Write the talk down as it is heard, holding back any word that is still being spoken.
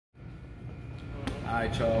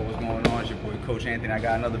Alright y'all, what's going on? It's your boy Coach Anthony. I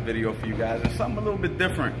got another video for you guys, and something a little bit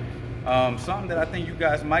different. Something that I think you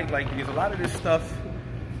guys might like, because a lot of this stuff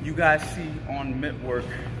you guys see on Mittwork,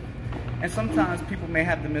 and sometimes people may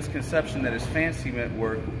have the misconception that it's fancy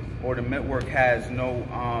Mittwork, or the Mittwork has no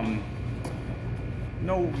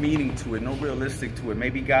meaning to it, no realistic to it.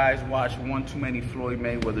 Maybe guys watch one too many Floyd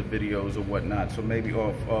Mayweather videos or whatnot, so maybe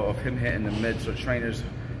of him hitting the mitts, or trainers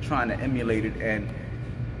trying to emulate it. And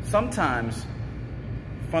sometimes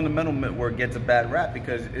fundamental Mittwork gets a bad rap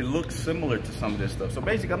because it looks similar to some of this stuff. So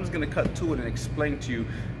basically, I'm just gonna cut to it and explain to you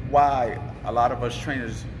why a lot of us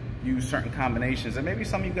trainers use certain combinations. And maybe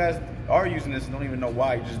some of you guys are using this and don't even know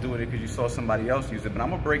why. You're just doing it because you saw somebody else use it. But I'm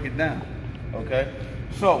gonna break it down, okay?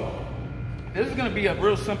 So this is gonna be a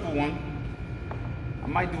real simple one. I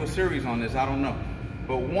might do a series on this, I don't know.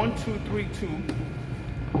 But 1, 2, 3, 2,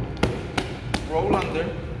 roll under,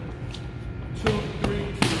 2, 3,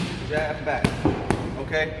 2, jab back.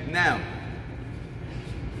 Okay, now,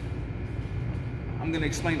 I'm gonna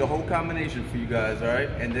explain the whole combination for you guys, all right?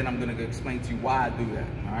 And then I'm gonna explain to you why I do that,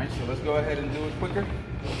 all right? So let's go ahead and do it quicker.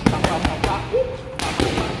 Pop, pop, pop, pop. Whoop. Pop, pop,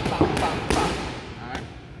 pop, pop, pop. All right?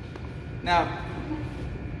 Now,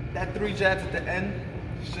 that 3 jabs at the end,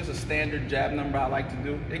 it's just a standard jab number I like to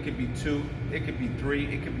do. It could be 2, it could be 3,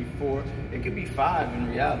 it could be 4, it could be 5 in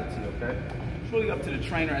reality, okay? It's really up to the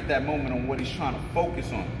trainer at that moment on what he's trying to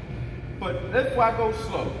focus on. But that's why I go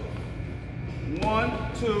slow. 1,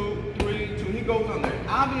 2, 3, 2. He goes under.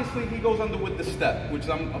 Obviously, he goes under with the step, which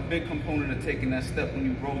I'm a big component of taking that step when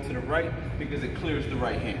you roll to the right, because it clears the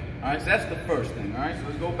right hand. All right, so that's the first thing. All right, so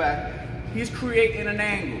let's go back. He's creating an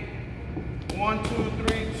angle. 1, 2,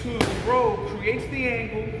 3, 2. Roll creates the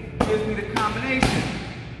angle, gives me the combination.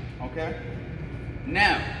 Okay.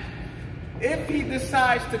 Now, if he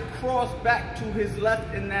decides to cross back to his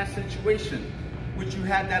left in that situation, which you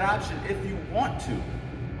have that option if you want to.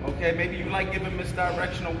 Okay, maybe you like giving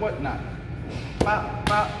misdirection or whatnot. Pop,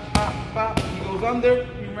 pop, pop, pop. He goes under,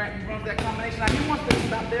 he runs that combination. Now he wants to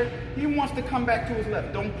stop there. He wants to come back to his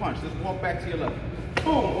left. Don't punch, just walk back to your left.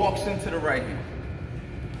 Boom, walks into the right hand.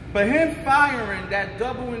 But him firing that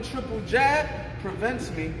double and triple jab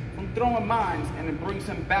prevents me from throwing mines, and it brings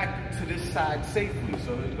him back to this side safely.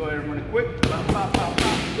 So let's go ahead and run it quick. Pop, pop, pop,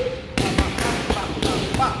 pop. Pop, pop, pop,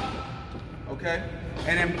 pop, pop. Okay?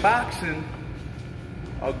 And in boxing,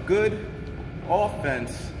 a good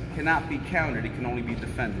offense cannot be countered, it can only be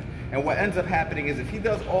defended. And what ends up happening is if he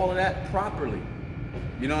does all of that properly,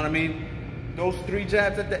 you know what I mean? Those 3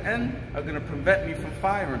 jabs at the end are gonna prevent me from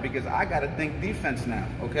firing, because I gotta think defense now,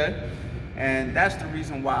 okay? And that's the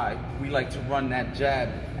reason why we like to run that jab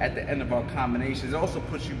at the end of our combinations. It also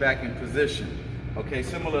puts you back in position. Okay,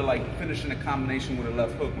 similar like finishing a combination with a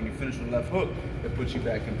left hook. When you finish with a left hook, it puts you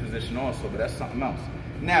back in position also, but that's something else.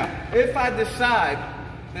 Now, if I decide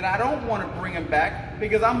that I don't want to bring him back,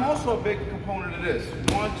 because I'm also a big component of this.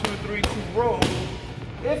 1, 2, 3, 2, roll.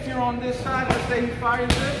 If you're on this side, let's say he fires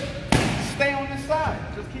this, stay on this side.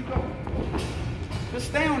 Just keep going. Just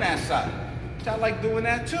stay on that side. I like doing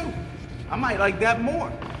that too. I might like that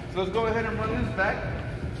more. So let's go ahead and run this back.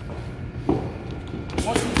 1,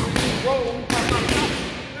 2, 3, 2, roll.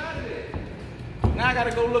 Now I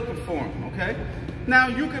gotta go looking for him, okay? Now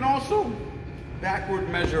you can also backward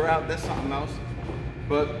measure out, that's something else.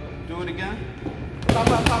 But do it again. Pop,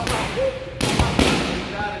 pop, pop, pop. Whoop. Pop, pop, pop.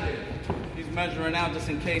 He's out of there. He's measuring out just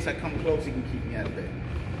in case I come close, he can keep me out of there.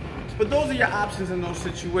 But those are your options in those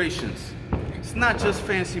situations. It's not just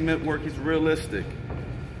fancy Mittwork, it's realistic.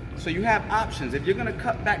 So you have options. If you're gonna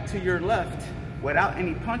cut back to your left without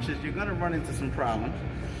any punches, you're gonna run into some problems.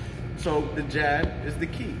 So the jab is the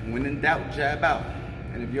key. When in doubt, jab out.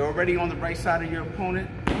 And if you're already on the right side of your opponent,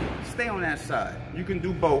 stay on that side. You can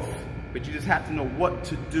do both, but you just have to know what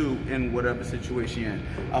to do in whatever situation you're in.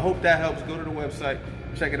 I hope that helps. Go to the website,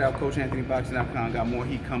 check it out, CoachAnthonyBoxing.com. Got more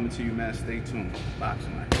heat coming to you, man. Stay tuned.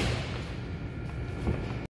 Boxing, man.